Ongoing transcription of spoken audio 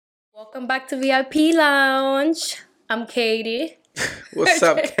Welcome back to VIP Lounge. I'm Katie. What's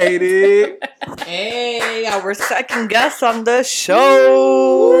up, Katie? Hey, our second guest on the show.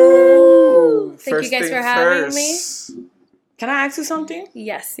 Thank you guys for having me. Can I ask you something?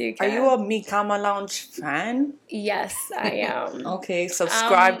 Yes, you Are can. you a Mikama Lounge fan? Yes, I am. Okay,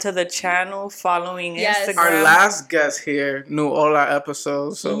 subscribe to the channel, following Yes. Instagram. Our last guest here knew all our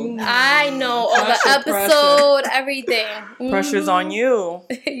episodes, so I know all the Pressure. episode, everything. Pressure's on you.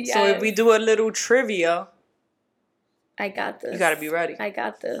 Yes. So if we do a little trivia, I got this. you gotta be ready. I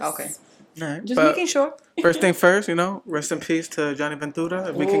got this. Okay. Alright, Just but making sure. first thing first, rest in peace to Johnny Ventura.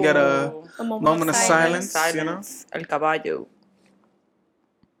 If we can get a A moment of silence, El caballo.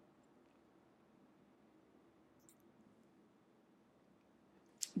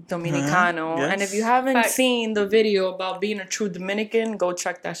 Dominicano. Yes. And if you haven't Facts. seen the video about being a true Dominican, go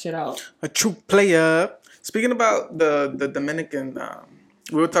check that shit out. A true player. Speaking about the Dominican,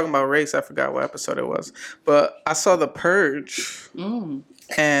 we were talking about race. I forgot what episode it was, but I saw The Purge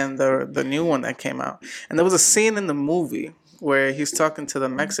and the new one that came out, and there was a scene in the movie where he's talking to the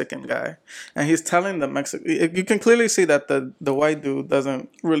Mexican guy, and he's telling the Mexican. You can clearly see that the white dude doesn't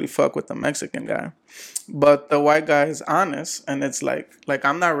really fuck with the Mexican guy, but the white guy is honest, and it's like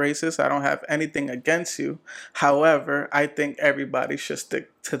I'm not racist. I don't have anything against you. However, I think everybody should stick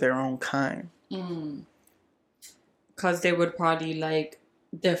to their own kind. Because they would probably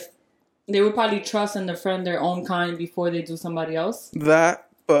they would probably trust and defend their own kind before they do somebody else. That,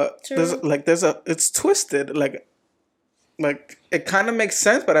 but True. it's twisted. Like it kind of makes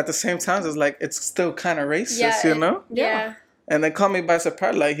sense, but at the same time, it's still kind of racist, Yeah. Yeah. And they caught me by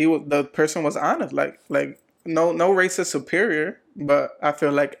surprise. Like the person was honest. Like no race is superior, but I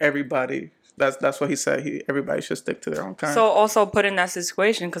feel like everybody. That's what he said. Everybody should stick to their own kind. So also put in that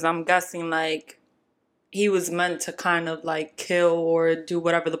situation, because I'm guessing like he was meant to kind of like kill or do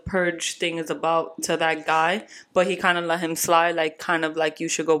whatever the purge thing is about to that guy, but he kind of let him slide, like kind of like you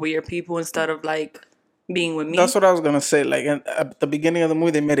should go with your people instead of like being with me. That's what I was gonna say. Like at the beginning of the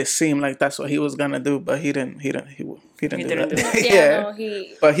movie, they made it seem like that's what he was gonna do, but he didn't do that. Yeah. No,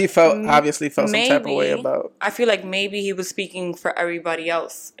 But he obviously felt some type of way Maybe. about. I feel like maybe he was speaking for everybody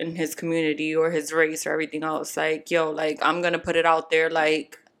else in his community or his race or everything else. Like, yo, like I'm gonna put it out there,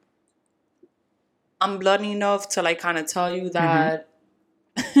 like I'm bloody enough to like kind of tell you that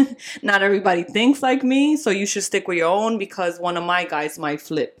not everybody thinks like me, so you should stick with your own because one of my guys might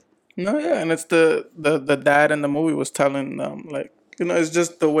flip. No, yeah, and it's the dad in the movie was telling them it's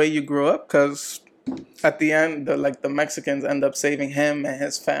just the way you grew up, because at the end the Mexicans end up saving him and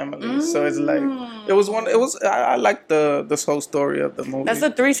his family. So it's like I like this whole story of the movie. That's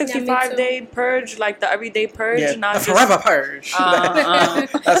the 365-day purge, like the everyday purge. yeah, not the just forever purge.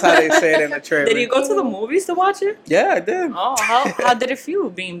 That's how they say it in the trailer. Did you go to the movies to watch it? Yeah, I did. Oh, how did it feel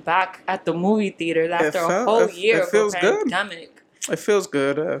being back at the movie theaters after a whole year it feels of a good. pandemic? It feels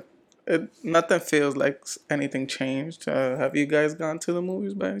good. Nothing feels like anything changed. Have you guys gone to the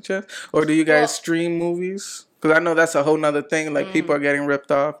movies by any chance? Or do you guys stream movies? Because I know that's a whole nother thing. Like, people are getting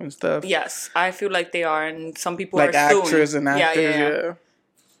ripped off and stuff. Yes, I feel like they are, and some people Like are suing. actors and actors,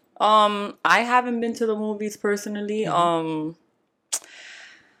 yeah. I haven't been to the movies personally. Mm-hmm.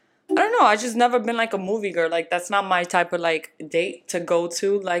 I don't know. I just never been like a movie girl. Like that's not my type of like date to go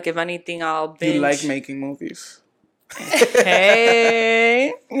to. Like if anything, I'll binge. You like making movies.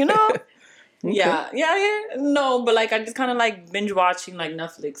 Hey, Okay. Yeah. No, but like I just kind of like binge watching like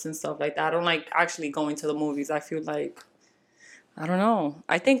Netflix and stuff like that. I don't like actually going to the movies. I feel like I don't know.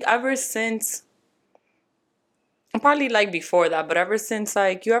 I think ever since probably like before that, but ever since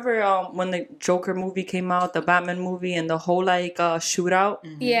like you ever when the Joker movie came out, the Batman movie, and the whole like shootout.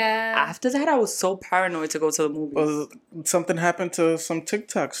 Yeah. After that, I was so paranoid to go to the movies. Well, something happened to some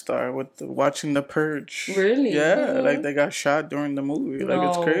TikTok star with watching The Purge. Really? Yeah, like they got shot during the movie. Like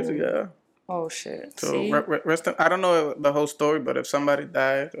it's crazy, yeah. Oh shit! So See? I don't know the whole story, but if somebody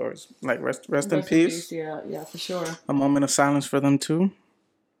died or like rest in peace. Yeah, for sure. A moment of silence for them too.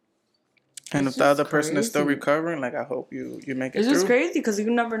 And It's if the other just person is still crazy. recovering, like I hope you make it It's through. just crazy because you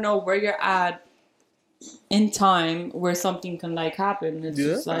never know where you're at in time where something can like happen. It's Yeah,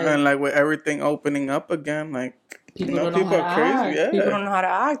 just like and like with everything opening up again, like people you know, don't know people how are to crazy. act. Yeah, People don't know how to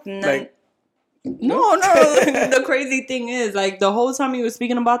act. And then, like no. The crazy thing is, like the whole time you were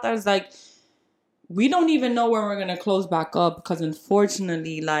speaking about that is like we don't even know when we're gonna close back up because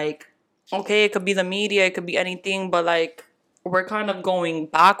unfortunately, like okay, it could be the media, it could be anything, but like we're kind of going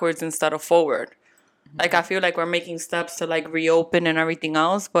backwards instead of forward. Like I feel like we're making steps to like reopen and everything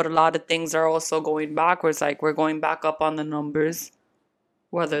else, but a lot of things are also going backwards. Like we're going back up on the numbers,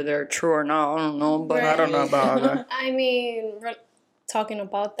 whether they're true or not, I don't know. But I don't know about all that. I mean, talking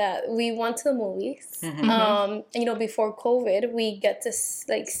about that. We went to the movies. Mm-hmm. And, you know, before COVID, we get to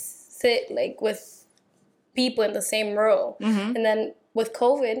like sit like with people in the same row, Mm-hmm. and then with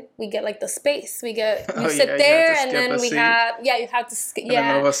COVID, we get like the space. We get you Oh, sit yeah, you there, have to and skip then a we seat. have you have to And then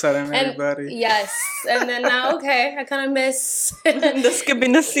all of yeah. a sudden, And everybody. yes, and then now I kind of miss The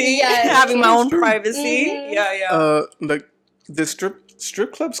skipping the seat, Yes. having my own True. privacy. Mhm. Yeah. Like the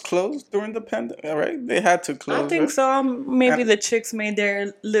strip clubs closed during the pandemic, right? They had to close. I think right? so. Maybe And- the chicks made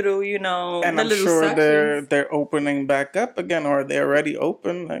their little, you know, And the I'm little sure sections. they're opening back up again, or they're already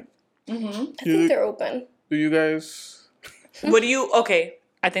open. Like, Mm-hmm. I think they're open. do you guys? What do you? Okay,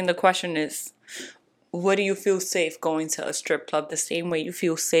 I think the question is, what do you feel safe going to a strip club? The same way you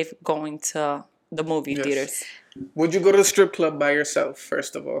feel safe going to the movie Yes. theaters. Would you go to a strip club by yourself,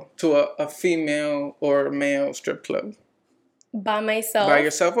 first of all, to a female or male strip club? By myself. By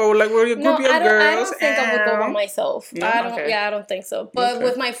yourself, or like with a No, group of I girls? don't think I would go by and- myself. No? I don't. Okay. Yeah, I don't think so. But Okay.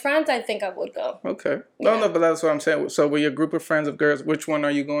 with my friends, I think I would go. Okay. No, Yeah. no, but that's what I'm saying. So, with your group of friends of girls, which one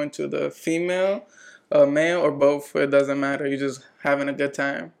are you going to? The female, male, or both? It doesn't matter. You're just having a good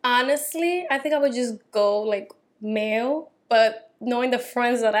time. Honestly, I think I would just go like male, but knowing the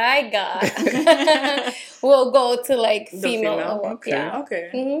friends that I got, we'll go to like female. female? Okay. Yeah. Okay.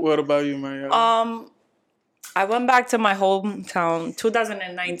 Mhm. What about you, Maria? I went back to my hometown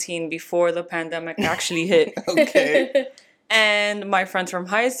 2019 before the pandemic actually hit. Okay. And my friends from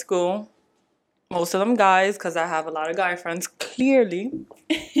high school, most of them guys, because I have a lot of guy friends, clearly.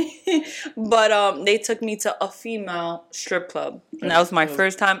 But they took me to a female strip club. And that was my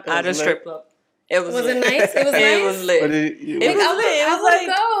first time at a was strip lit. club. It was Was lit. it nice? It was nice. It was lit. What did you- It was I would, lit. It I was would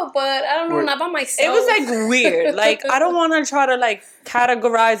like- go, but I don't know, Wait. not by myself. It was like weird. Like I don't want to try to like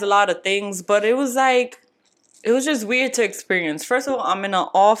categorize a lot of things, but it was just weird to experience. First of all, I'm in an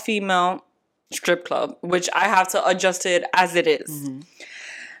all-female strip club, which I have to adjust it as it is. Mm-hmm.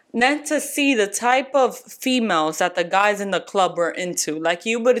 Then to see the type of females that the guys in the club were into, like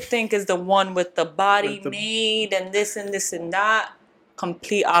you would think is the one with the body With the- made and this and that,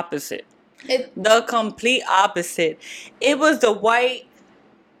 complete opposite. It, The complete opposite. It was the white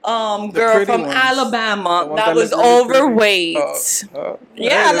girl pretty from ones. Alabama The ones that that was look really pretty. overweight.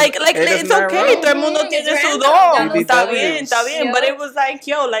 Yeah, Hey, like hey, it's that's not okay. wrong. Todo el mundo Mhm, tiene it's su random. don. BBWs. Está bien, está bien. But Yeah. it was like,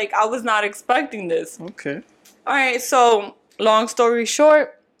 yo, like I was not expecting this. Okay. All right, so long story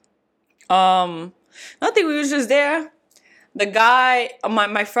short, nothing. We was just there. The guy,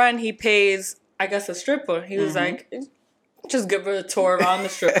 my friend, he pays, I guess, a stripper. He was like, just give her a tour around the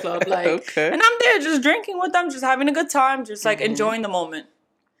strip club, like, Okay. and I'm there just drinking with them, just having a good time, just like enjoying the moment.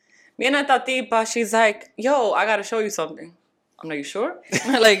 Viene esta tipa, she's like, yo, I gotta show you something. I'm like, you sure?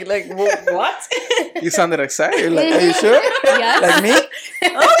 like, what? You sounded excited. Like, are you sure? yes. Like me?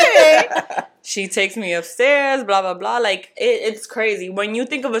 Okay. She takes me upstairs, blah, blah, blah. Like, it's crazy. When you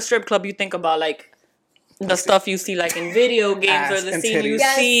think of a strip club, you think about, like, the stuff you see, like, in video games Ass or the and scene you titties.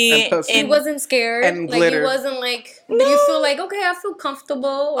 Yes. see And pussy. He in... wasn't scared. and like glitter. he wasn't like. Did you feel like okay? I feel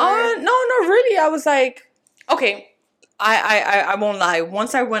comfortable. Or, No, really. I was like, okay. I won't lie.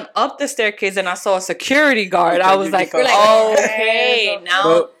 Once I went up the staircase and I saw a security guard, Okay, I was you like, felt okay, like,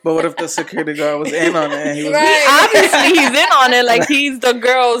 now... But what if the security guard was in on it and he was Right. Obviously, he's in on it. Like, he's the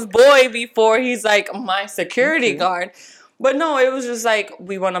girl's boy before he's, like, my security guard. But no, it was just, like,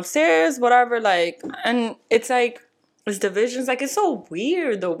 we went upstairs, whatever, like... And it's, like, it's divisions. Like, it's so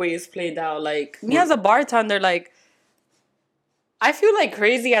weird the way it's played out. Like, me as a bartender, like... I feel, like,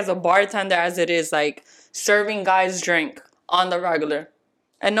 crazy as a bartender as it is, like, serving guys drink on the regular.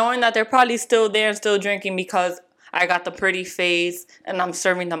 And knowing that they're probably still there and still drinking because I got the pretty face and I'm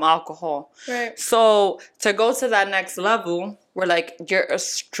serving them alcohol. Right. So to go to that next level, where like you're a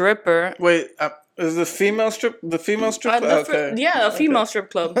stripper. Wait, is the female strip? The female strip? Okay. Yeah, a female strip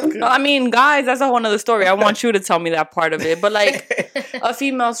club. I mean, guys, that's a whole nother story. I want you to tell me that part of it. But like a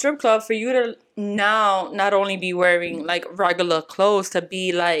female strip club, for you to now not only be wearing like regular clothes, to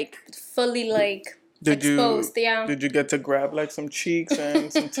be like Fully like Did exposed. you Yeah. did you get to grab like some cheeks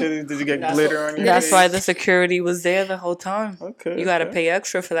and some titties? Did you get glitter on your that's face? why the security was there the whole time. Okay. You gotta okay. pay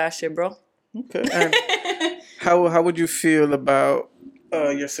extra for that shit, bro. Okay. And how would you feel about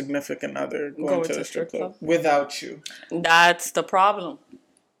your significant other going to a strip club without you? That's the problem.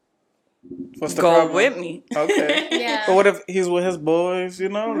 What's the Go problem? with me. Okay. Yeah. But what if he's with his boys? You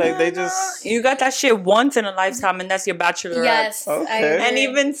know, like they just You got that shit once in a lifetime, and that's your bachelorette. Yes. I Okay. agree. And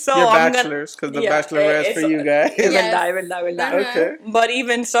even so, your I'm gonna. bachelors, because the Yeah, bachelorette's it's- for you guys. Yeah. Verdad. Uh-huh. Okay. But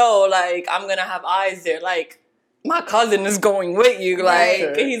even so, like, I'm gonna have eyes there. Like, my cousin is going with you. Like,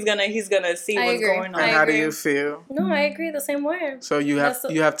 Okay. he's gonna see I what's agree. going on. And I how do agree. you feel? No, I agree the same way. So you That's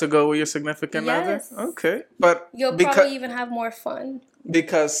have to go with your significant Yes. other? Okay. But You'll because probably even have more fun.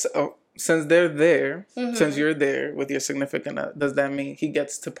 Because since they're there, since you're there with your significant other, does that mean he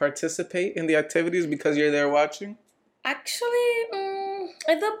gets to participate in the activities because you're there watching? Actually,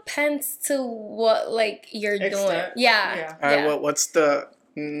 it depends to what like you're doing. Extent. Yeah. Yeah. All right. Well, what's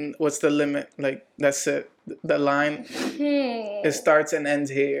the limit? Like that's it. The line. It starts and ends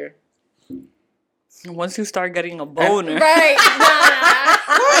here. Once you start getting a boner. Right.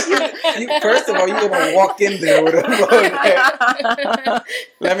 First of all, you're gonna walk in there with a boner.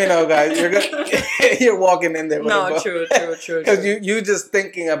 Let me know, guys. You're walking in there with a boner. No, true. Because you just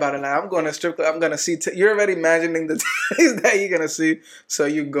thinking about it. Like, I'm going to strip club. I'm gonna see. You're already imagining the titties that you're gonna see. So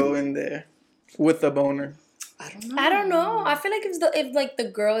you go in there with a boner. I don't know. I feel like if like the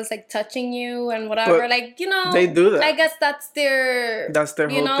girl is like touching you and whatever, But like they do that. I guess that's their whole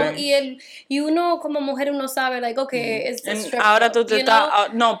thing. Y uno como mujer uno sabe like okay, it's a strip Ahora club, tú te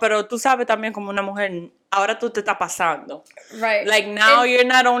estás... No, pero tú sabes también como una mujer... Ahora tú te estás pasando. right. Like now you're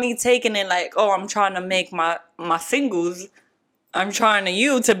not only taking it like, oh, I'm trying to make my singles. I'm trying to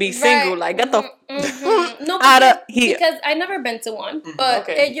you to be single. Like, get the... No, out of here. because I never been to one, but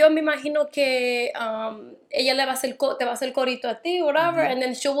Okay. yo me imagino que ella le va a hacer te va a hacer corito a ti, whatever, and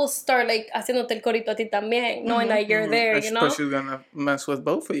then she will start like haciéndote el corito a ti también, knowing that you're there, you know. But she's gonna mess with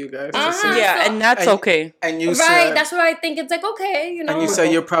both of you guys. Yeah, and that's okay. And you Right, said, that's why I think it's like okay, you know. and you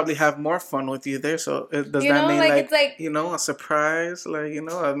say you'll probably have more fun with you there. So does You that know, mean like, it's like- a surprise, like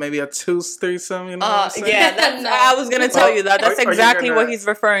maybe a threesome? You know what I'm saying? Yeah, that's, No. I was gonna tell you that. That's Are you exactly gonna- what he's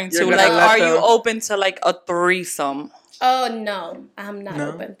referring to. you're gonna Like, let are you them- open to like a threesome? Oh no, I'm not No?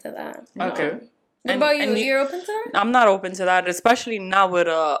 open to that. No. Okay. What And- about you? and You're open to that? I'm not open to that, especially not with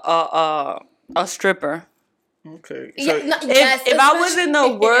a stripper. Okay. Yeah, So no, yes, If I was in the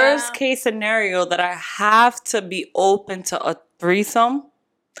especially- worst yeah. case scenario that I have to be open to a threesome,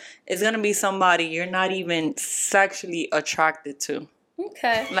 it's gonna be somebody you're not even sexually attracted to.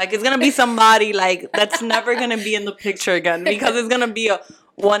 Okay. Like it's gonna be somebody like that's never gonna be in the picture again because it's gonna be a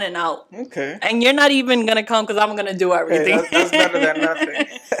one and out. okay. And you're not even gonna come because I'm gonna do Hey, everything. that's better than nothing.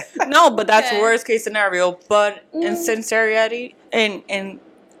 No, but that's Okay. worst case scenario. But in sincerity, in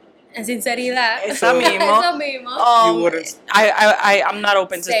En sinceridad. Eso mismo. Eso mismo. You wouldn't- I'm not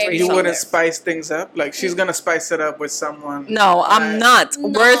open to Same. threesome. You wouldn't spice things up. Like she's gonna spice it up with someone. No, I'm not.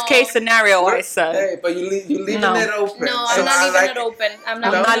 No. Worst case scenario, I said. Hey, but you leaving No. it open. No, So I'm not I leaving like it open. I'm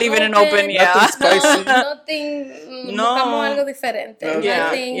I'm not leaving it open, yeah. Nothing spicy. Nothing. No. Buscamos algo diferente. No. Yeah,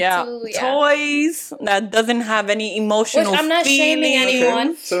 Nothing yeah. to, yeah. Toys that doesn't have any emotional Which I'm not shaming feeling.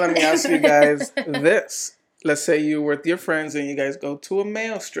 anyone. So let me ask you guys this. Let's say you're with your friends and you guys go to a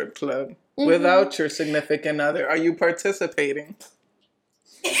male strip club without your significant other. Are you participating?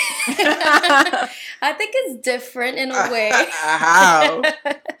 I think it's different in a way. How?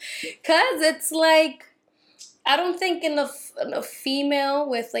 Cause it's like I don't think in a female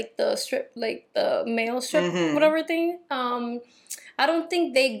with like the strip, like the male strip, whatever thing. I don't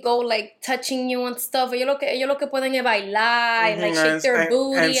think they go like touching you and stuff. Ellos lo que pueden es bailar and like shake their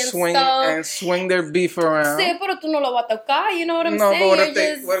booty and swing stuff. and swing their beef around. Sí, pero tú no lo vas a tocar. You know what I'm No, saying? but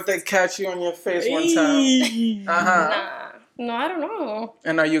You're what if they catch you on your face one time? Nah. No, I don't know.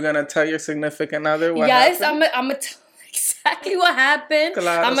 And are you gonna tell your significant other what Yes, happened? I'm gonna tell exactly what happened.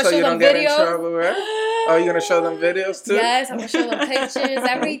 Claro, I'm gonna so show you them don't get in videos. trouble, right? Oh, you gonna show them videos too? Yes, I'm gonna show them pictures,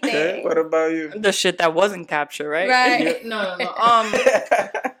 everything. Okay. What about you? The shit that wasn't captured, right? Right. No.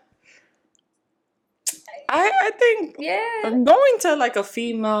 I think Yeah. going to like a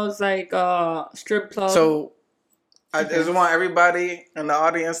female's like strip club. So I just want everybody in the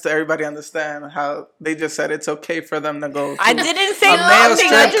audience to everybody understand how they just said it's okay for them to go. I to didn't say a male nothing.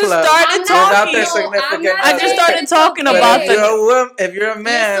 I strip just club started without talking. their significant I just other. started talking But about if you're a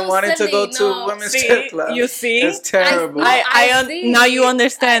man so wanting to go silly, to no. a women's See, strip club, you see? it's terrible. I see. Now you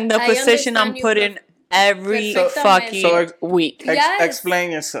understand the I position I'm understand you put in every perfectamente. fucking So week. Yes.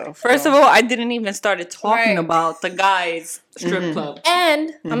 Explain yourself. First of all, I didn't even started talking Right. about the guys strip club.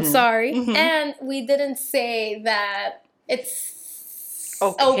 And I'm sorry. And we didn't say that it's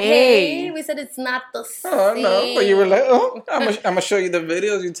okay. We said it's not the same. Oh no! But you were like, oh, I'm gonna show you the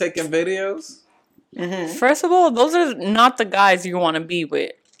videos. You taking videos? First of all, those are not the guys you want to be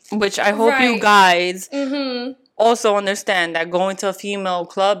with. Which I hope you Right. guys also understand that going to a female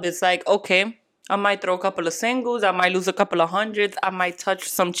club is like, okay, I might throw a couple of singles, I might lose a couple of hundreds, I might touch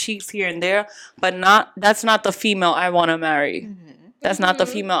some cheeks here and there, but that's not the female I want to marry. That's not the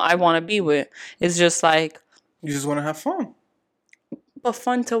female I want to be with. It's just like, You just want to have fun. but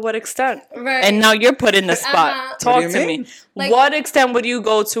fun to what extent? Right. And now you're put in the spot. Uh-huh. Talk What do to you me. mean? Like- What extent would you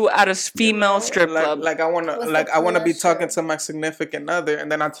go to at a female strip club? Like I wanna What's like the I wanna be pleasure? talking to my significant other, and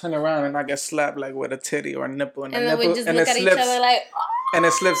then I turn around and I get slapped like with a titty or a nipple, and and the then nipple we just and look it at each slips. other like, oh. and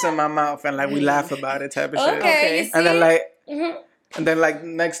it slips in my mouth, and like we laugh about it, type of shit. Okay, you see? And then like. Mhm. And then, like,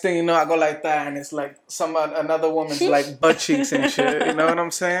 next thing you know, I go like that, and it's like another woman's like butt cheeks and shit. You know what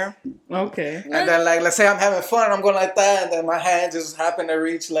I'm saying? Okay. And then, like, let's say I'm having fun, I'm going like that, and then my hand just happen to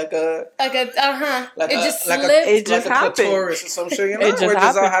reach like a it just like slipped. It just like a happened. clitoris or some shit. You know, It just we're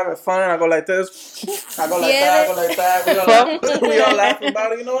just all happened. having fun. And I go like this, I go like Yeah. that, I go like that. We all laugh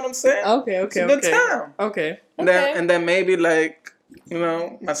about it. You know what I'm saying? Okay. It's a good time. Okay. And then maybe like. You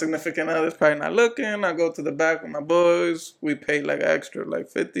know, my significant other's probably not looking. I go to the back with my boys. We pay like extra, like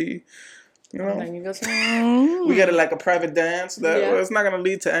 50. You know, And then you go. we get it like a private dance. That Yeah. it's not gonna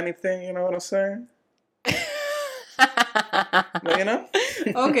lead to anything. You know what I'm saying? But you know.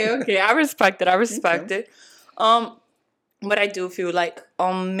 Okay. I respect it. But I do feel like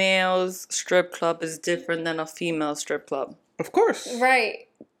a male's strip club is different than a female strip club. Of course. Right.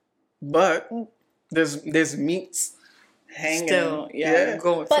 But there's meats hanging. Still,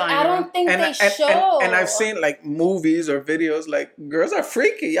 going But flying I around. don't think they show. And I've seen like movies or videos like girls are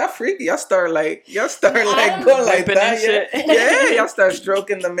freaky. Y'all freaky. Y'all start like going like Whipping that. and shit. Yeah. Y'all start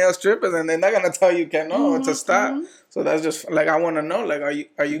stroking the male strippers, and they're not gonna tell you to stop. Mm-hmm. So that's just like I want to know. Like, are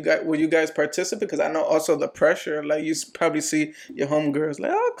you guys? Will you guys participate? Because I know also the pressure. Like you probably see your homegirls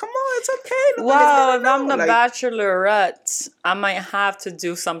like, oh come on, it's okay. Nobody's Well, if gonna I'm know. the Like, bachelorette, I might have to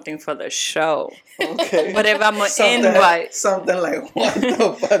do something for the show. okay. But if I'm an invite, something like what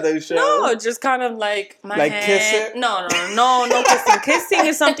the fuck show? no, just kind of like my Like hand. kiss it? No kissing. Kissing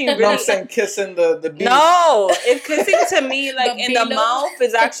is something really. No, I'm saying kissing the beef. No, if kissing to me, like The in the below. mouth,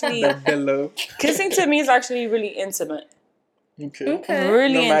 is actually The below. kissing to me is actually really intimate. Okay. Okay.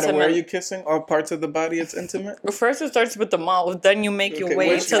 Really No matter intimate. where you're kissing, all parts of the body, it's intimate. First, it starts with the mouth. Then you make your Okay, way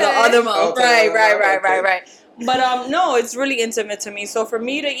which to the one? other mouth. Okay, Right. okay. But no, it's really intimate to me. So for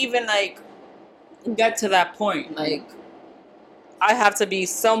me to even like get to that point, like I have to be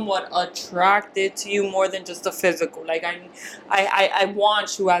somewhat attracted to you more than just the physical. Like I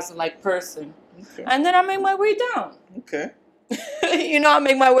want you as a like person, Okay. and then I make my way down. Okay. I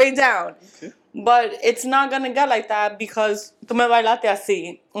make my way down. Okay. But it's not gonna get like that because tú me bailaste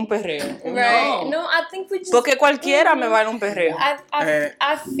así, un perreo. Right. No, I think we just. Porque cualquiera me baila un perreo.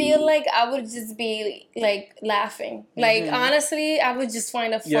 I feel like I would just be like laughing. Like honestly, I would just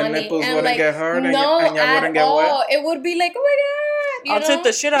find it Your funny. nipples and wouldn't like get hard and no, and y'all at wouldn't get all. wet? It would be like, oh my god. I'll take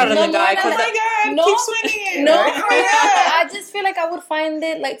the shit out of the guy. No, Cause God, No. keep swinging it. No, Right? for real. I just feel like I would find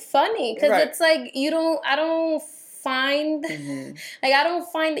it like funny because Right. it's like I don't find like I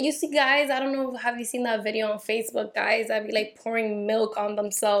don't find you see guys. I don't know. Have you seen that video on Facebook? Guys that be like pouring milk on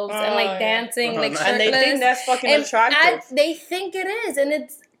themselves and Oh, like yeah. dancing like and they shirtless. think that's fucking And attractive. they think it is, and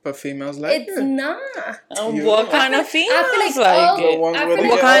But females like it's it. not. You- What kind of females I feel like like it? The ones I where feel they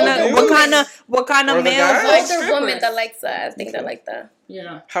like get What kind Or of the males guys? like older strippers? women that likes that. I think that like that.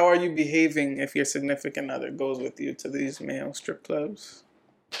 Yeah. How are you behaving if your significant other goes with you to these male strip clubs?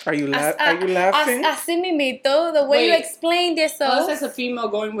 Are you laughing? Así mimito, the way you Wait. explained yourself. Us as a female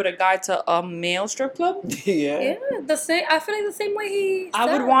going with a guy to a male strip club? Yeah. Yeah, the same. I feel like the same way he. I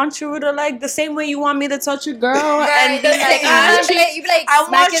would said. want you to like the same way you want me to touch a girl Right, and be the like, same- you be like, I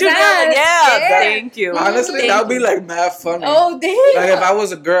smack want his you to, ass. yeah, thank you. Honestly, Thank that would be you. like mad funny. Oh damn! Like if I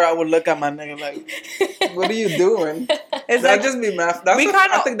was a girl, I would look at my nigga like, "What are you doing?" It's That'd like just be mad. I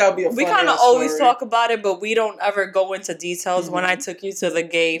I think that'd be a we funny kind of story. always talk about it, but we don't ever go into details. When I took you to the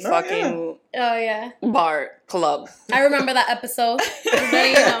gay No, fucking Oh yeah, bar club. I remember that episode. There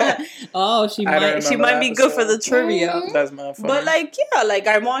you know. Oh, she I don't she remember might that be good for the episode. trivia. That's mad funny. But like, yeah, like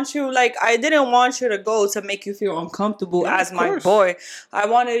I want you, like I didn't want you to go to make you feel uncomfortable Yeah, as of my course. boy. I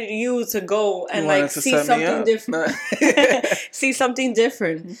wanted you to go and You wanted like to see set me something up. different. See something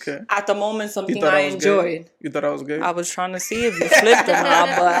different. Okay. At the moment, something thought I I was enjoyed. You thought I was gay? I was trying to see if you flipped or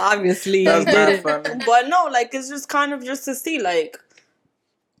not, but obviously That's you mad didn't. funny. But no, like it's just kind of just to see, like,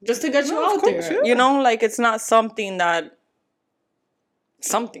 just to get you No, of out course, there. yeah. You know, like it's not something that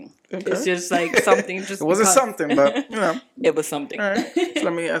something. Okay. It's just like something. Just It wasn't because something, but you know. It was something. All right. So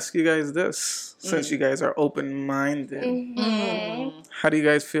let me ask you guys this: since you guys are open-minded, how do you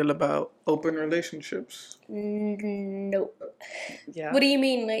guys feel about open relationships? Nope. Yeah. What do you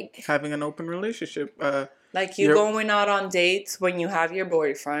mean, like? Having an open relationship. Like you're going out on dates when you have your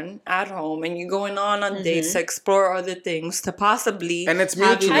boyfriend at home, and you're going on dates to explore other things to possibly And it's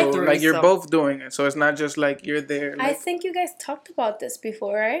have you mutual. Like you're threesome. both doing it, so it's not just like you're there. I Like, think you guys talked about this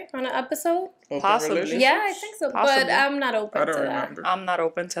before, right? On an episode. Open Possibly. relationship? Yeah, I think so. Possibly. But I'm not open I to don't that. remember. I'm not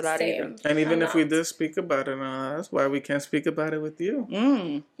open to that Same. either. And even I'm if we not. did speak about it, that's why we can't speak about it with you.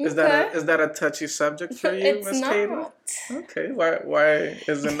 Mm. Is Okay. that a touchy subject for you, It's Miss not. Katie? Okay. Why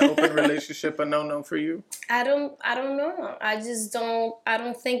is an open relationship a no for you? I don't know. I just don't. I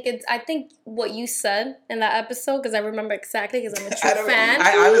don't think it's. I think what you said in that episode, because I remember exactly, because I'm a true fan.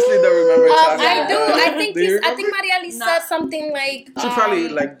 I honestly don't remember talking I about do. it. I think Do you I think remember? Mariali said something like She probably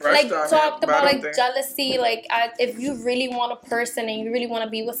brushed on it, talked but I about don't like think- jealousy. Like if you really want a person and you really want to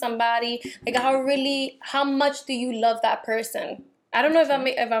be with somebody, like how much do you love that person? I don't know if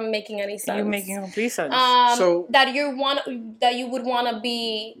I'm making any sense. You're making complete sense. So- that you would want to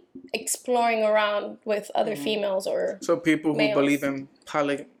be exploring around with other females or So people who males. believe in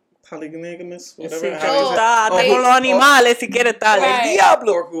polygamous, whatever. Sí, que how you say it? está Oh, con los animales si quiere estar. Right.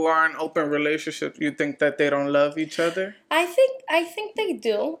 Diablo, or who are in open relationships, you think that they don't love each other? I think they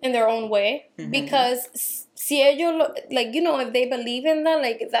do in their own way Mm-hmm. because si ellos like if they believe in that,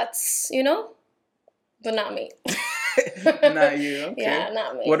 like that's but not me. Not you. Okay. Yeah,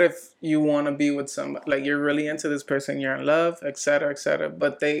 not me. What if you want to be with somebody, like you're really into this person, you're in love, etc.,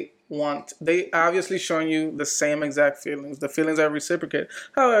 but they obviously showing you the same exact feelings. The feelings are reciprocate.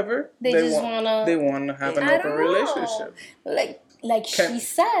 However, They just wanna- they want to have an I open don't know. relationship. Like she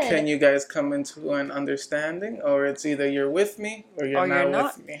said. Can you guys come into an understanding, or it's either you're with me or you're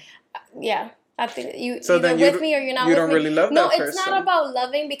not with me? Yeah. I think you So either then with me or you're not you with don't me. really love no, that it's person. not about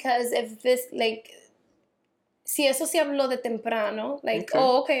loving because if this si eso se habló de temprano, like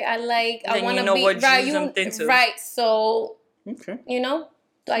Okay. I Then want you to know be what right, you jumped into. right. So Okay.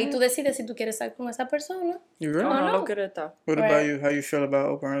 ahí tú decides si tú quieres estar con esa persona. You're right. Oh, no. look at that. What about Right. you? How you feel about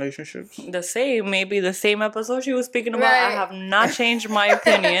open relationships? The same, maybe the same episode she was speaking about. I Right. have not changed my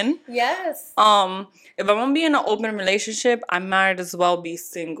opinion. Yes. If I'm gonna be in an open relationship, I might as well be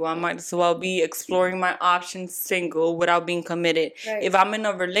single. I might as well be exploring my options single without being committed. Right. If I'm in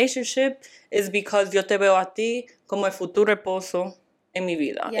a relationship, it's because yo te veo a ti como el futuro esposo en mi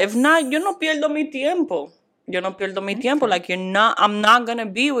vida. Yes. If not, yo no pierdo mi tiempo. Like I'm not gonna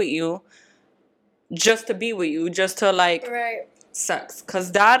be with you just to be with you, just to like Right. sex.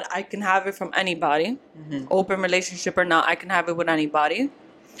 Cause that I can have it from anybody. Open relationship or not, I can have it with anybody.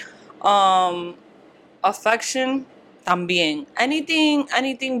 Affection, también.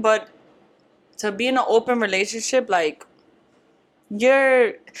 Anything but to be in an open relationship, like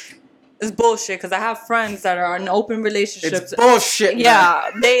it's bullshit. Cause I have friends that are in open relationships. It's bullshit. Man. Yeah,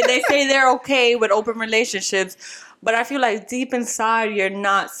 they say they're okay with open relationships, but I feel like deep inside you're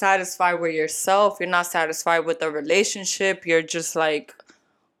not satisfied with yourself. You're not satisfied with the relationship. You're just like,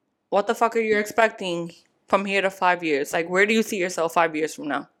 what the fuck are you expecting from here to 5 years? Like, where do you see yourself 5 years from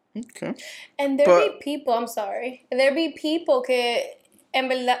now? Okay. And there be people, I'm sorry. There be people and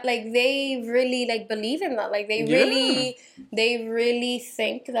like they really like believe in that. Like they really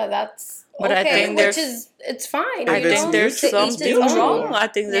think that that's But I okay, think which there's- it's fine. I If it's think there's mutual, it's something mutual. wrong. I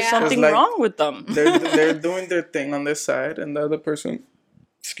think there's Yeah. something It's like- wrong with them. They're doing their thing on this side, and the other person,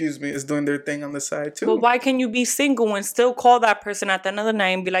 is doing their thing on the side too. But why can you be single and still call that person at the end of the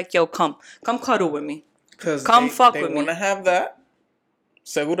night and be like, yo, come cuddle with me. Because Come fuck with They me. want to have that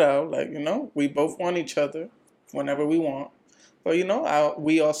segurado, like we both want each other whenever we want, but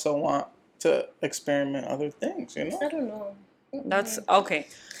we also want to experiment other things. I don't know. That's okay.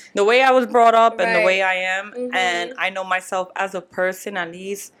 The way I was brought up and the Right. way I am, and I know myself as a person, at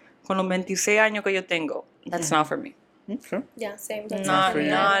least con los 26 años que yo tengo, that's not for me. Okay. Yeah, same. That's Not for me.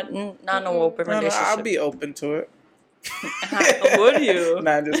 no open No, relationship. I'll be open to it. Would you?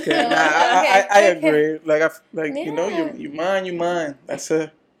 Nah, just kidding. Nah, Okay, I okay. agree. Like Yeah. you mine. That's it.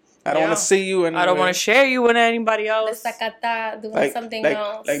 I don't want Yeah. to see you, and I don't want to share you with anybody else. Desacata, doing like something like,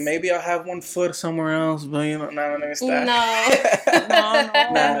 else. like maybe I'll have one foot somewhere else, but no, it's that.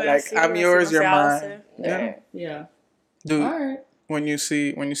 No. Nah, like I'm yours, you're mine. Right. Yeah. Yeah. Dude, All right. when you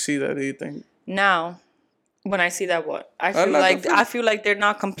see that, do you think? Now, when I see that, what I feel not like, confused. I feel like they're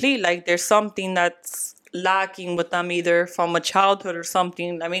not complete. Like there's something that's lacking with them, either from a childhood or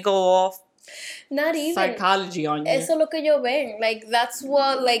something. Let me go off Not even. psychology on you. Eso es lo que yo ven. Like that's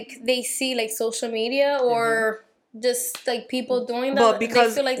what like they see like social media or just like people doing that. But because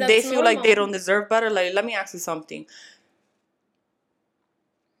they feel like that's they feel like normal. they don't deserve better. Like, let me ask you something.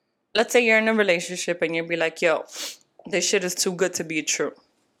 Let's say you're in a relationship and you'll be like, yo, this shit is too good to be true.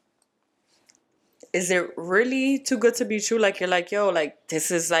 Is it really too good to be true? Like, you're like, yo,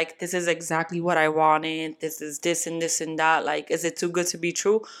 this is exactly what I wanted. This is this and this and that. Like, is it too good to be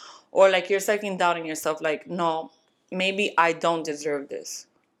true? Or like you're second doubting yourself, like, no, maybe I don't deserve this.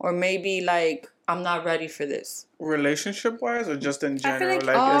 Or maybe like I'm not ready for this. Relationship wise, or just in general? like-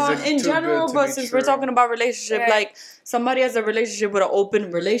 Like, is it In too general, good to but be since true? we're talking about relationship, Right. like somebody has a relationship with an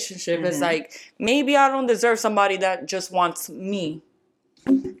open relationship, it's like maybe I don't deserve somebody that just wants me.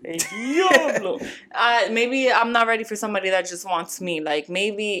 Maybe I'm not ready for somebody that just wants me. Like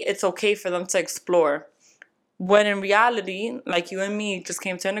maybe it's okay for them to explore. When in reality, like you and me just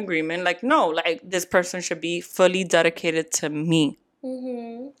came to an agreement, like no, like this person should be fully dedicated to me.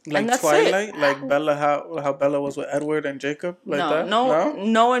 Mm-hmm. Like that's Twilight, like Bella, how Bella was with Edward and Jacob, like that.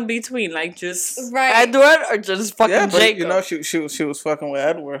 No in between, like just Right. Edward or just fucking Yeah, but Jacob. you know, she was fucking with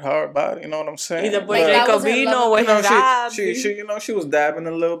Edward hard body. You know what I'm saying? Either Like, that was her Jacobino love or You know, his she you know, she was dabbing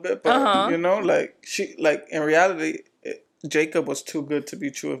a little bit, but you know, like in reality, Jacob was too good to be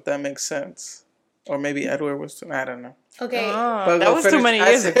true. If that makes sense, or maybe Edward was too. I don't know. Okay. But that go was finish. too many I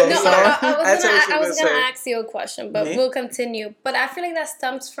years said- ago. No, so- I was say. gonna ask you a question, but Me? we'll continue. But I feel like that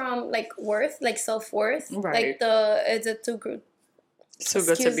stems from like worth, like self-worth. Right. Like is it too good? Too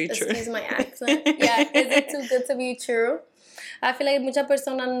good to be true. Excuse my accent. Yeah, is it too good to be true? I feel like muchas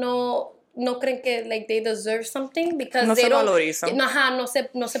personas no creen que like they deserve something because No they se don't. valorizan.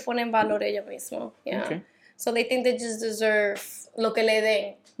 No se ponen en valor ellos mismos. Yeah. Okay. So they think they just deserve lo que le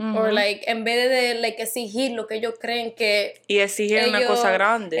den. Mm-hmm. Or like en vez de like exigir lo que ellos creen que Y exigir una cosa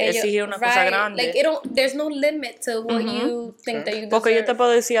grande. Exigir una cosa grande. Like there's no limit to what you think that you deserve. Porque yo te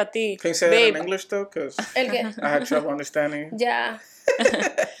puedo decir a ti, Can you say that in babe. English though? Because El que, I had trouble understanding. yeah.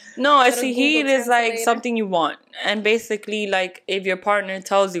 No, Google exigir is like Translator. something you want. And basically, like, if your partner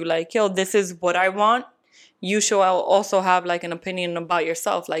tells you, like, yo, this is what I want, you should also have, like, an opinion about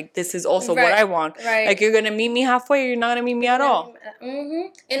yourself. Like, this is also what Right, I want. right. Like, you're going to meet me halfway or you're not going to meet me at all. Mm-hmm.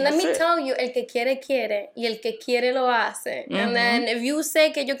 And let That's me it. tell you, el que quiere, y el que quiere lo hace. And then if you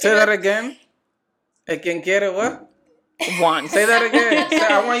say que yo Say that quiero... again. El quien quiere what? Want. Say that again.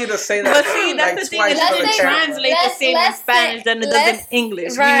 I want you to say that. But see, that's like the thing. twice It for doesn't the camera. translate the same in let's Spanish say- than it does in let's-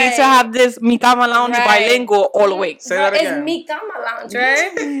 English. We right. need to have this Mi Cama Lounge Right. bilingual all the way. Say that It's again. mi cama lounge,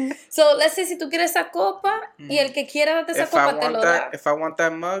 right? So let's say si tú quieres esa copa y el que quiera darte esa If I copa te want lo da. that, if I want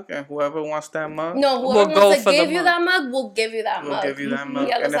that mug, and whoever wants that mug, No, We'll whoever go wants for to the give you mug. that mug, we'll give you that we'll mug. give you that mug.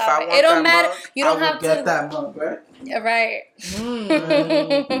 Ya lo And if I sabes. want It don't that matter. mug, You don't I will have get to. that mug, right? Right.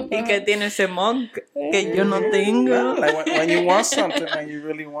 Y que tiene ese mug que yo no Yeah, tengo. like when you want something and you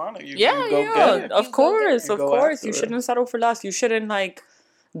really want it, you go Yeah, get it. of course, You of go course. after You it. shouldn't settle for less. You shouldn't like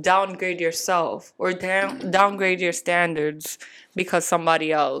downgrade yourself or downgrade your standards because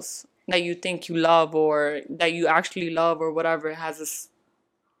somebody else that you think you love or that you actually love or whatever has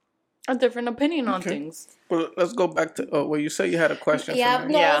a different opinion on things. Well, let's go back to well, you said you had a question. Yeah, for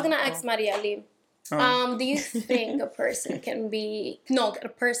me. no, I Yeah. was gonna ask Maria Lee. Do you think a person can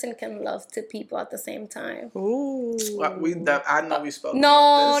love two people at the same time? Ooh. I know we spoke.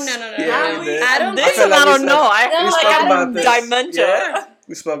 No, about this. no. Yeah, we did. I don't This think feel one like I we don't said- know. I No, feel We like, like spoke I about don't this. dimension. Yeah,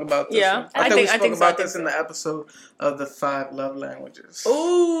 we spoke about this. Yeah, one. I think think we spoke so, I about think this in so. the episode of the 5 love languages.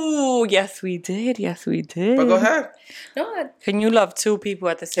 Ooh, yes we did. Yes we did. But go ahead. no. Can you love two people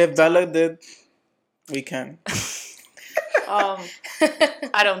at the same If Bella did, we can.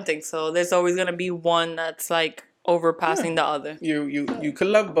 I don't think so. There's always gonna be one that's like overpassing the other. You could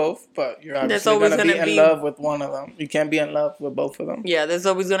love both, but you're There's obviously always gonna be gonna in be- love with one of them. You can't be in love with both of them. Yeah, there's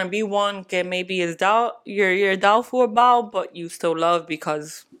always gonna be one that maybe is you're doubtful about, but you still love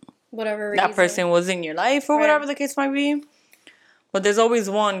because Whatever reason. that person was in your life or Right. whatever the case might be. But there's always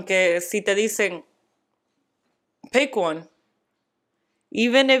one que si te dicen, pick one.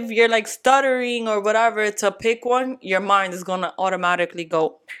 Even if you're like stuttering or whatever to pick one, your mind is gonna automatically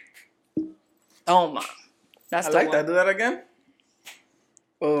go, oh my. That's I the like one. that. Do that again.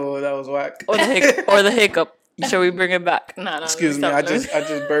 Oh, that was whack. Or the hiccup. Should we bring it back? No. Excuse me. stop. I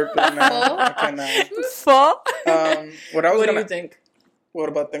just burped it now. I cannot. Fuck. What I was What do gonna you think? What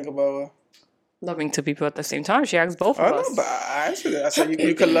about think about? Loving two people at the same time. She asked both I of don't us. know, but I answered it. I said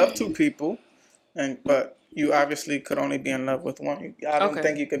you could love two people, but you obviously could only be in love with one. I don't Okay.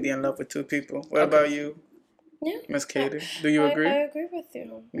 think you could be in love with two people. What about you, Yeah. Miss Katie? Do you agree? I agree with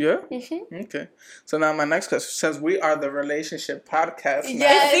you. Yeah. Mm-hmm. Okay. So now my next question, since we are the relationship podcast, now,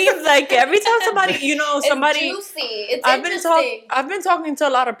 Yes. It seems like every time somebody, somebody. It's juicy. It's I've been talking to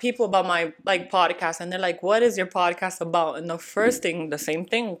a lot of people about my like podcast, and they're like, "What is your podcast about?" And the first thing, the same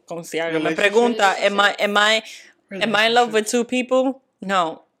thing. Como si alguien me pregunta, am I in love with two people?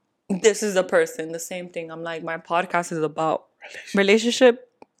 No, this is the person. The same thing. I'm like, my podcast is about relationship,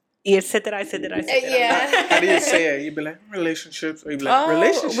 y etcétera, etcétera, etcétera. Yeah. how do you say it? You be like relationships, or you be like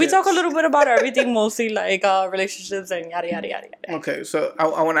relationships. We talk a little bit about everything, mostly like relationships and yada yada yada yada. Okay, so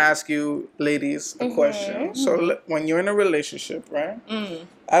I want to ask you, ladies, a question. So when you're in a relationship, right?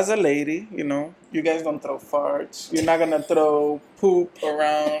 As a lady, you guys don't throw farts. You're not gonna throw poop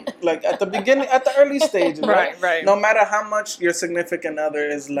around like at the beginning, at the early stages, right? Right. No matter how much your significant other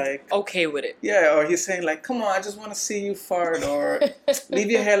is like okay with it. yeah, or he's saying like, "Come on, I just want to see you fart," or "Leave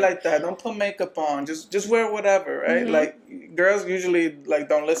your hair like that. Don't put makeup on. Just wear whatever," right? Mm-hmm. Like girls usually like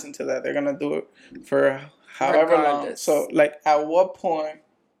don't listen to that. They're gonna do it for however long. Regardless. So like, at what point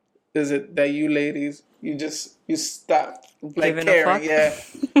is it that you ladies you stop like Giving a caring? fuck? Yeah,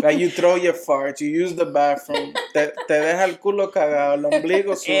 like you throw your farts, you use the bathroom, te deja el culo cagado, el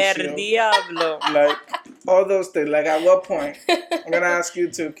ombligo El sucio, diablo. like all those things. Like at what point? I'm gonna ask you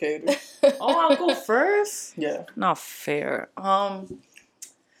too, Katie. Oh, I'll go first? Yeah. Not fair.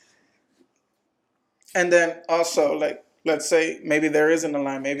 And then also, like, let's say maybe there isn't a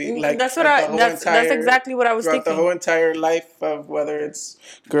line. Maybe like that's what like the whole that's exactly what I was throughout thinking. the whole entire life of whether it's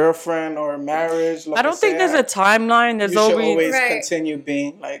girlfriend or marriage. Like I don't think there's a timeline. There's you should always. always Right. continue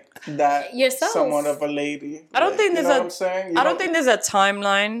being like that. Yourself. Somewhat of a lady. I don't Like, think you there's know a. what I'm saying? I don't think there's a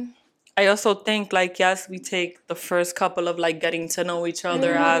timeline. I also think like yes, we take the first couple of like getting to know each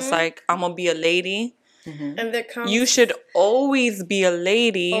other as like I'm gonna be a lady. And there comes You should always be a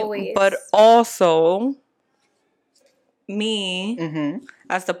lady, Always. but also me Mm-hmm.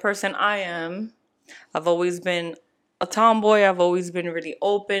 as the person I am. I've always been a tomboy. I've always been really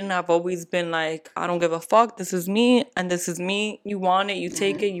open. I've always been like, I don't give a fuck. This is me, and this is me. You want it, you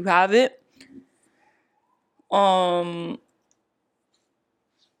take it, you have it.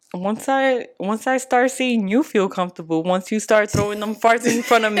 Once I start seeing you feel comfortable, once you start throwing them farts in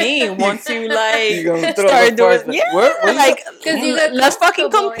front of me, once you like You gonna throw start the doing, farts- yeah, Where you like 'Cause you get let's fucking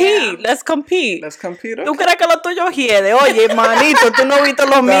comfortable, compete. yeah. Let's compete. Let's compete. ¿Tú Okay. crees que lo tuyo hiede? Oye, manito, tú no viste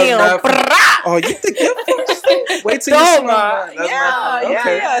lo mío. not funny. Prrrá. Oh, you think you're first? Wait till you smell Toma. mine. That's Yeah, not funny. yeah,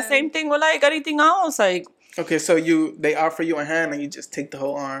 Okay. yeah. Same thing with like anything else. Like Okay, so they offer you a hand and you just take the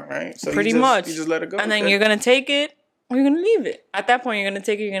whole arm, right? So pretty you just, much. You just let it go. And then Okay. you're gonna take it or you're gonna leave it. At that point, you're gonna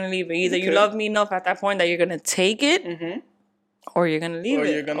take it, you're gonna leave it. Either you Okay. love me enough at that point that you're gonna take it, or you're gonna leave Or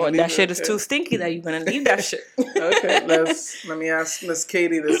it. you're gonna Or leave that it, shit is okay. too stinky that you're gonna leave that shit. Okay, let me ask Miss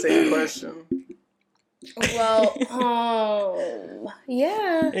Katie the same question. well,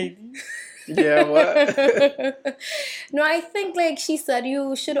 yeah. Yeah, what? No, I think like she said,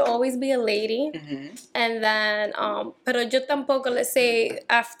 you should always be a lady. And then, pero yo tampoco, let's say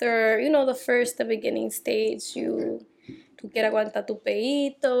after, the beginning stage, tú quieres aguantar tu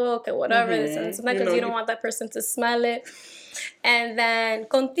peito, que whatever, this and sometimes because you don't want that person to smell it. And then,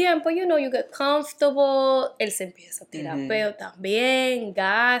 con tiempo, you get comfortable, él se empieza a tirar peo también,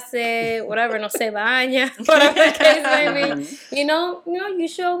 gases, whatever, no se baña, whatever the case may be. You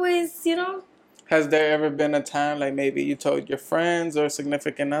should always, Has there ever been a time like maybe you told your friends or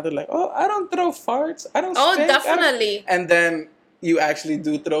significant other like, oh, I don't throw farts, I don't Oh, stink, I don't-" definitely. And then you actually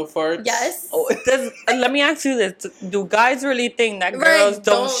do throw farts? Yes. Oh, let me ask you this: do guys really think that girls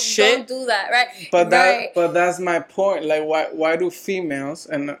don't shit? Don't do that, right? But right. that's my point. Like, why do females,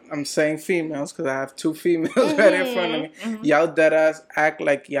 and I'm saying females because I have two females right in front of me, y'all dead ass act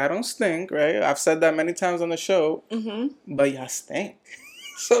like y'all don't stink, right? I've said that many times on the show, but y'all stink.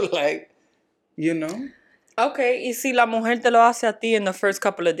 So like, Okay, y si la mujer te lo hace a ti in the first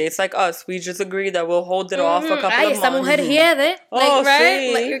couple of days, like us, we just agree that we'll hold it off a couple of months. Esa mujer hiede. Oh, right?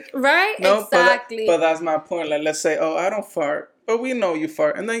 sí. Like, right? No, Exactly. but that's my point. Like, let's say, oh, I don't fart, but we know you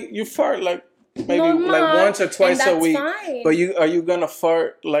fart, and then you fart like maybe Normal, like once or twice and a that's week. fine. But are you gonna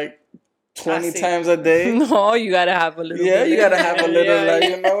fart like 20 times a day? No, you gotta have a little Yeah, bit. you gotta have a little, Yeah. like,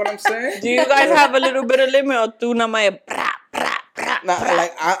 you know what I'm saying? Do you guys have a little bit of limit or tú nada más pra, pra, pra, Nah, pra?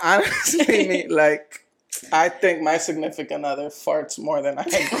 like, I honestly, I think my significant other farts more than I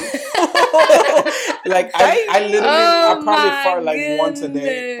do. Like, I literally, I probably my fart like once a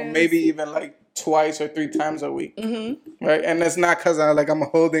day, or goodness. maybe even like twice or 3 times a week, right? And it's not because I'm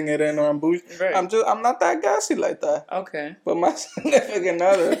holding it in or I'm bougie. Right. I'm not that gassy like that. Okay. But my significant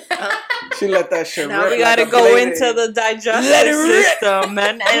other, she let that shit Now rip we gotta like a go blade. into the digestive Let it rip. system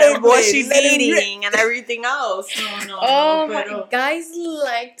and Let what it she's rip. eating and everything else. No, Oh pero- my, guys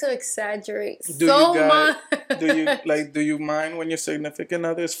like to exaggerate Do so you guys, much. do you mind when your significant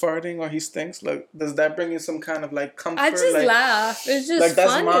other is farting or he stinks? Like, does that bring you some kind of like comfort? I just like, laugh. It's just like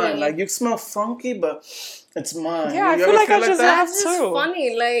that's funny. mine. Like, you smell funky, but it's mine. Yeah, I you feel ever like I like just that? laugh It's just too.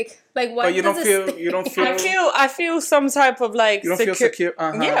 funny. Like why But you don't does feel it you don't feel I feel some type of like you don't feel secure.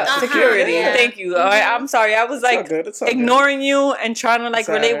 Uh-huh. Yeah, Uh-huh, security. yeah. Thank you. I'm sorry. I was all like good, it's all good. ignoring you and trying to like It's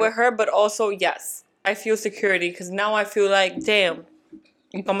relate alright. with her, but also yes, I feel security because now I feel like damn.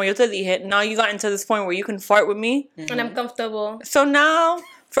 Como yo te dije, now you got into this point where you can fart with me. and I'm comfortable. So now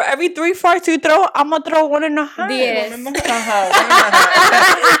For every 3 farts you throw, I'm gonna throw 1.5. Yes.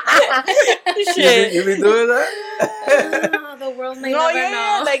 Shit. You be doing that? The world may No, never yeah,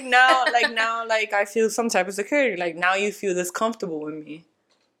 know. like now, like I feel some type of security. Like now you feel this comfortable with me.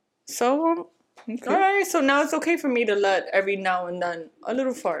 So, all right. So now it's okay for me to let every now and then a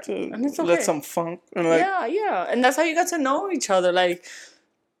little fart, and it's okay. Let some funk. And like, yeah, and that's how you get to know each other. Like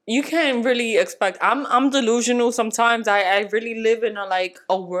you can't really expect. I'm delusional sometimes. I really live in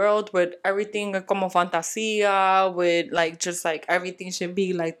a world with everything como fantasia, with like just like everything should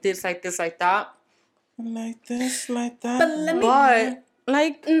be like this, like this, like that. like this, like that. But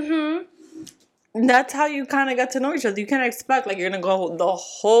like that's how you kind of get to know each other. You can't expect like you're gonna go the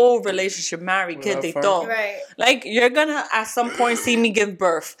whole relationship married, kid, they thought. Right. Like you're gonna at some point see me give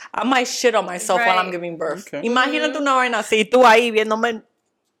birth. I might shit on myself while I'm Right. giving birth. Okay. Imagínate una vaina así, tú ahí viéndome.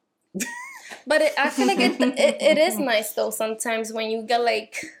 But I feel like it is nice though sometimes when you get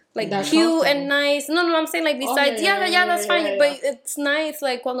like That's cute comfortable. and nice. No, I'm saying like besides, yeah, that's fine. But it's nice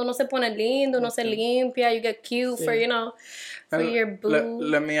like cuando no se pone lindo, no se limpia, you get cute for, for And your boo.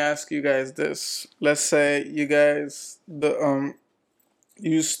 Let me ask you guys this. Let's say you guys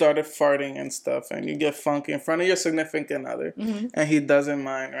you started farting and stuff, and you get funky in front of your significant other, and he doesn't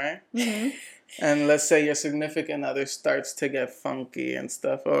mind, right? And let's say your significant other starts to get funky and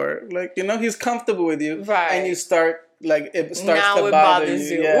stuff, or like he's comfortable with you, Right. And you start like it starts Now to it bother bothers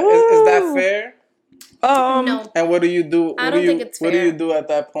you. you. Yeah, is that fair? No. And what do you do? I don't think it's What do fair. you do at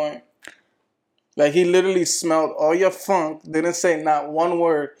that point? Like he literally smelled all your funk, didn't say not one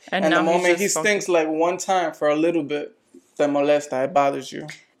word, And and the now he's moment he just funky. stinks like one time for a little bit, te molesta, it bothers you.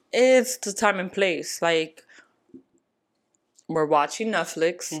 It's the time and place. Like we're watching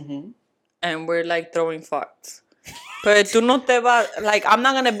Netflix and we're like throwing farts. But tú no te vas, like I'm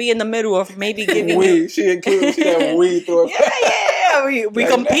not gonna be in the middle of maybe giving you. We, she included, she got we through it. Yeah, we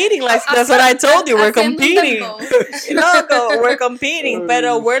competing. Like that's what I told you. We're Haciendo competing. dembow. Loco, we're competing. But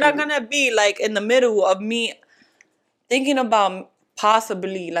Oh, we're not gonna be like in the middle of me thinking about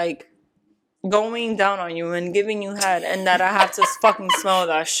possibly like going down on you and giving you head, and that I have to fucking smell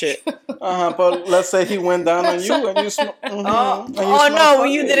that shit. But let's say he went down on you and you smell. Oh no,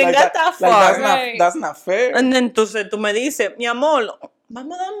 you didn't get that far. Right. That's not fair. And then tú me dices, mi amor,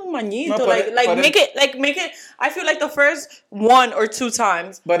 vamos a darle un mañito. No, but make it. I feel like the first 1 or 2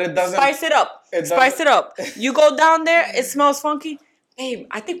 times. But it doesn't. Spice it up. Spice it up. You go down there, it smells funky. Babe,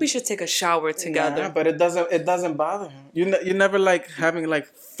 I think we should take a shower together. Nah, but it doesn't bother him. You never like having like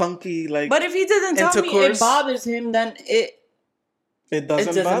funky like. But if he doesn't tell me it intercourse. bothers him, then it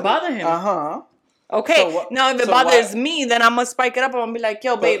doesn't bother him. Okay. So now if it so bothers why- me, then I'm gonna spike it up. I'm gonna be like,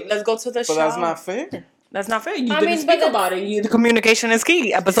 yo, babe, let's go to the But shower. that's not fair. That's not fair. You I didn't mean, speak but about it. The communication is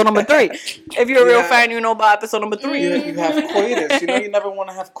key. Episode number 3. If you're a real Yeah. fan, you know about episode number 3. You have coitus. You never want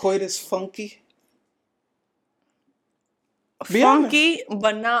to have coitus funky. Be Funky,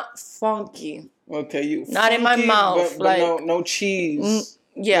 but not funky. Okay, you Not in my funky, mouth, but like- no cheese.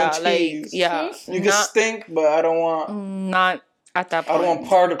 Yeah, No like cheese. yeah. You can not, stink, but I don't want. not at that I point. don't want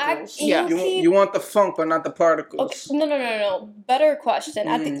particles. Yeah. You want the funk, but not the particles. Okay. No. Better question.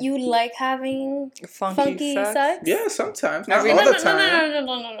 I think you like having funky sex? Yeah, sometimes. Not Every- all No, the time.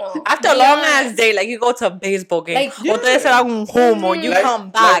 no. After a Be long honest. ass day, like you go to a baseball game, Like, or ustedes se dan un humo, you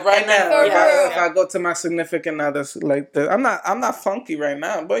come back. Like right and then- now, For if I go to my significant others, like I'm not funky right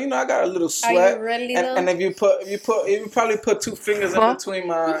now, but I got a little sweat. you really though? and if you probably put 2 fingers in between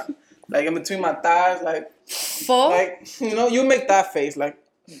my thighs, like you make that face, like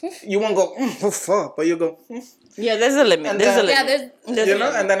you won't go oh fuck, but you go. Yeah, there's a limit. And There's a then- Yeah, limit. there's There's a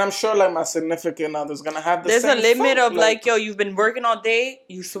limit. And then I'm sure like my significant other's gonna have the There's a same limit funk, of like, yo, you've been working all day,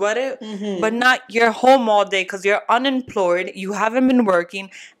 you sweat it, but not you're home all day because you're unemployed, you haven't been working,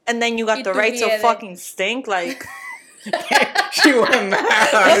 and then you got Y the tú right to vienes. fucking stink. Like, she went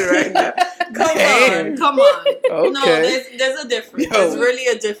mad right now. Damn. come on. No, Okay. there's a difference. Yo. There's really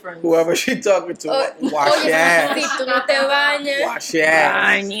a difference. Whoever she talking to, wash Oye, your ass. si tú no te bañas. Wash your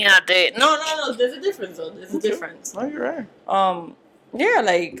ass. Bañate. No. There's a difference though. There's a difference. Oh, you're right. Yeah,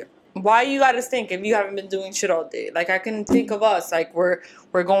 like why you gotta stink if you haven't been doing shit all day? Like I can think of us, like we're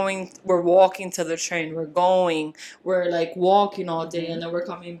walking to the train, we're like walking all day, and then we're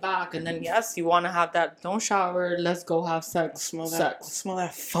coming back, and then yes, you want to have that. Don't shower, let's go have sex. Smell that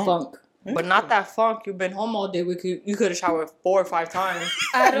funk. Funk. But not that funk. You've been home all day. You could have showered 4 or 5 times.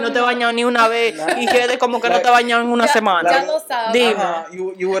 I Y no don't te know. bañado ni una vez. Y quede como que no te bañado en una semana. Ya lo sabes. Dime.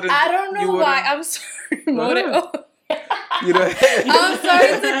 You wouldn't. I don't know you why. wouldn't- I'm sorry, More. You know. I'm sorry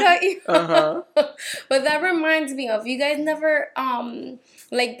to cut you. Uh-huh. But that reminds me of you guys never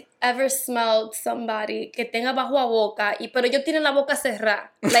like ever smelled somebody que tenga bajo la boca, pero ellos tienen la boca cerrada.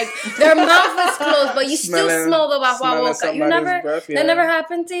 Like, their mouth is closed, but you still smell the bajo la boca. You never, that never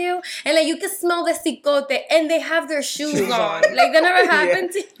happened to you? And like, you can smell the cicote, and they have their shoes on. Like, that never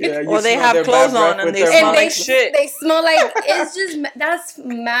happened to you? Yeah, or they have clothes on and they smell like shit. They smell like, it's just, that's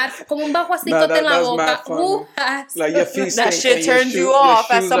mad. Como un bajo cicote en la boca. Who has like your feet that shit turns you off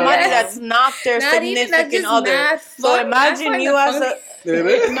as somebody that's not their significant other. So imagine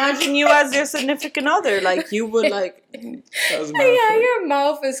you as your significant other. Like you would like. Yeah, your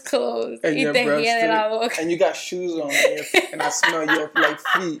mouth is closed. And your breast, and you got shoes on, and I smell your like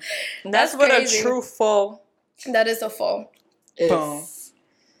feet. That's what crazy. A true faux. That is a faux.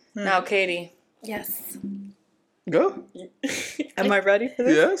 Now, Katie. Yes. Go. Am I ready for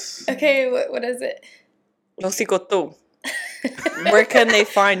this? Yes. Okay, what is it? Hocico. Where can they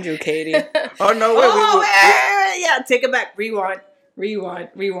find you, Katie? Oh no! Wait, yeah, take it back. Rewind.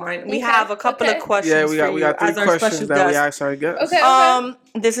 We have a couple of questions. Yeah, we got 3 questions that we asked our guests. Okay.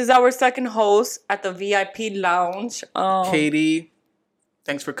 This is our second host at the VIP lounge. Katie,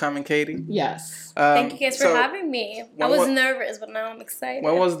 thanks for coming, Katie. Yes. Thank you guys for having me. I was nervous, but now I'm excited.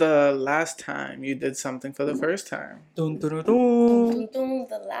 When was the last time you did something for the first time? Dun, dun, dun, dun.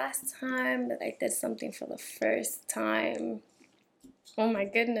 The last time that I did something for the first time. Oh my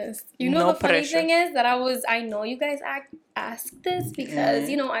goodness. You know the funny thing is that I know you guys asked this because,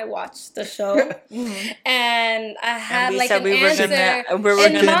 you know, I watched the show and I had like an answer. We were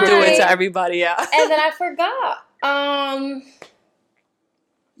going to do it to everybody, yeah. And then I forgot.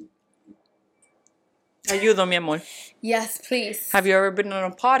 Ayudo, mi amor. Yes, please. Have you ever been on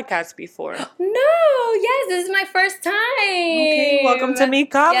a podcast before? No, yes, this is my first time. Okay, welcome to Mi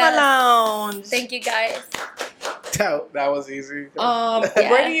Cama Lounge. Thank you guys. That was easy.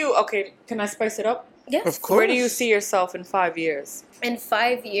 Where do you, can I spice it up? Yes. Of course. Where do you see yourself in 5 years? In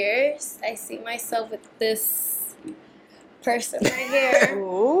 5 years, I see myself with this person right here.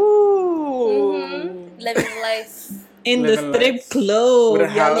 Ooh. Living life. In the strip club. With a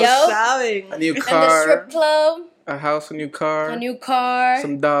house, a new car. In the strip club. A house, a new car. A new car.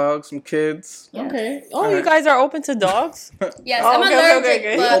 Some dogs, some kids. Yes. Okay. Oh, you guys are open to dogs? Yes, I'm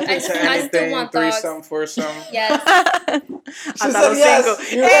allergic, but I still want dogs. Threesome, foursome. Yes. She said yes.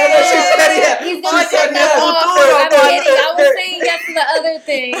 He's gonna say no. I'm kidding. I was saying yes to the other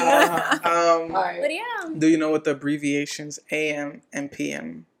thing. But yeah. Do you know what the abbreviations AM and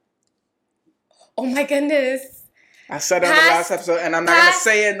PM? Oh my goodness. I said it on the last episode, and I'm not going to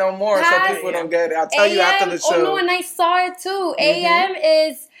say it no more so people don't get it. I'll tell you after the show. Oh, no, and I saw it too. AM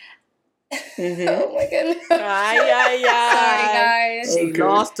is... Oh, my goodness. Sorry, guys. She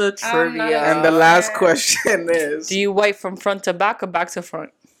lost the trivia. And the last question is... Do you wipe from front to back or back to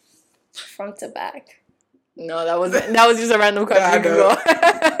front? Front to back. No, that was just a random question.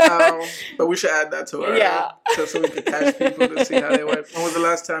 But we should add that to our... So we can catch people to see how they wipe. When was the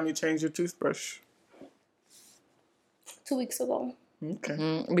last time you changed your toothbrush? 2 weeks ago.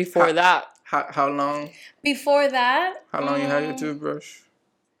 Okay. Before that. How long? Before that. How long you had your toothbrush?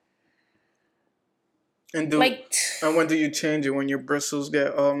 And when do you change it? When your bristles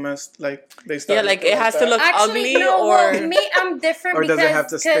get all messed, like they start? Yeah, like it has to look ugly, or me, I'm different or does it have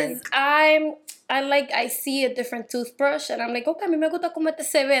to stink? I see a different toothbrush and I'm like, okay, a mí me gusta como este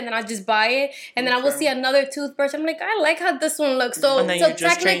se ve, and then I just buy it, and then I will see another toothbrush. I'm like, I like how this one looks. So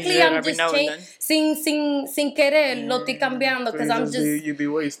technically, I'm just changing, sin querer, lo estoy cambiando because I'm just. You be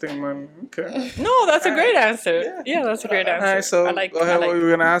wasting money. Okay. No, that's a great answer. Yeah, that's a great answer. All right, so go ahead. What were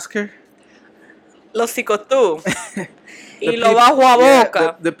you gonna ask her? Los cicotú. Y lo bajo a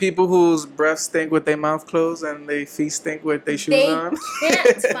boca. The people whose breaths stink with their mouth closed and their feet stink with their shoes on.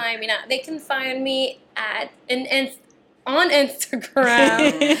 They can find me on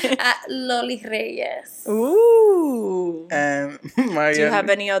Instagram at Loli Reyes. Ooh. And do you have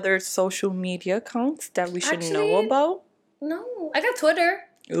any other social media accounts that we should know about? No, I got Twitter.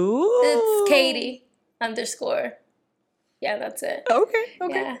 Ooh. It's Katie _. Yeah, that's it. Okay.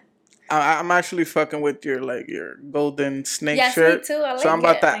 Yeah. I'm actually fucking with your golden snake shirt. Yes, me too. I like so I'm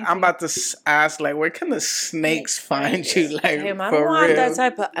about to ask, like, where can the snakes find you? Like, I don't want that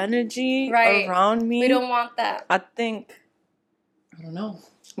type of energy around me. We don't want that. I don't know.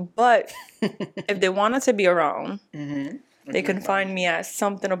 But if they wanted to be around, they can find me at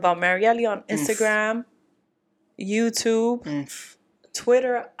Something About Marieli on Instagram, YouTube,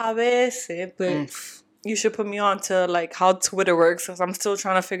 Twitter a veces, but you should put me on to like how Twitter works because I'm still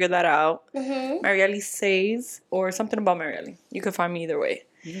trying to figure that out. Marieli Says or Something About Marieli. You can find me either way.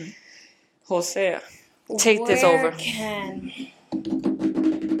 Jose, take this over.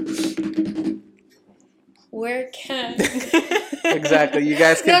 where can Exactly. You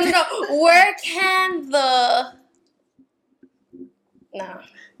guys can. no. Where can the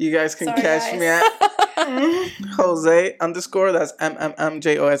You guys can Sorry, catch guys. me at Jose _ that's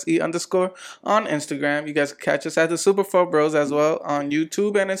MMMJOSE_ on Instagram. You guys can catch us at the Super 4 Bros as well on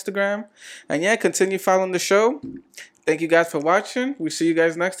YouTube and Instagram. And yeah, continue following the show. Thank you guys for watching. We see you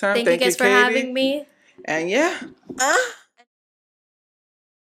guys next time. Thank you guys for Katie. having me. And yeah.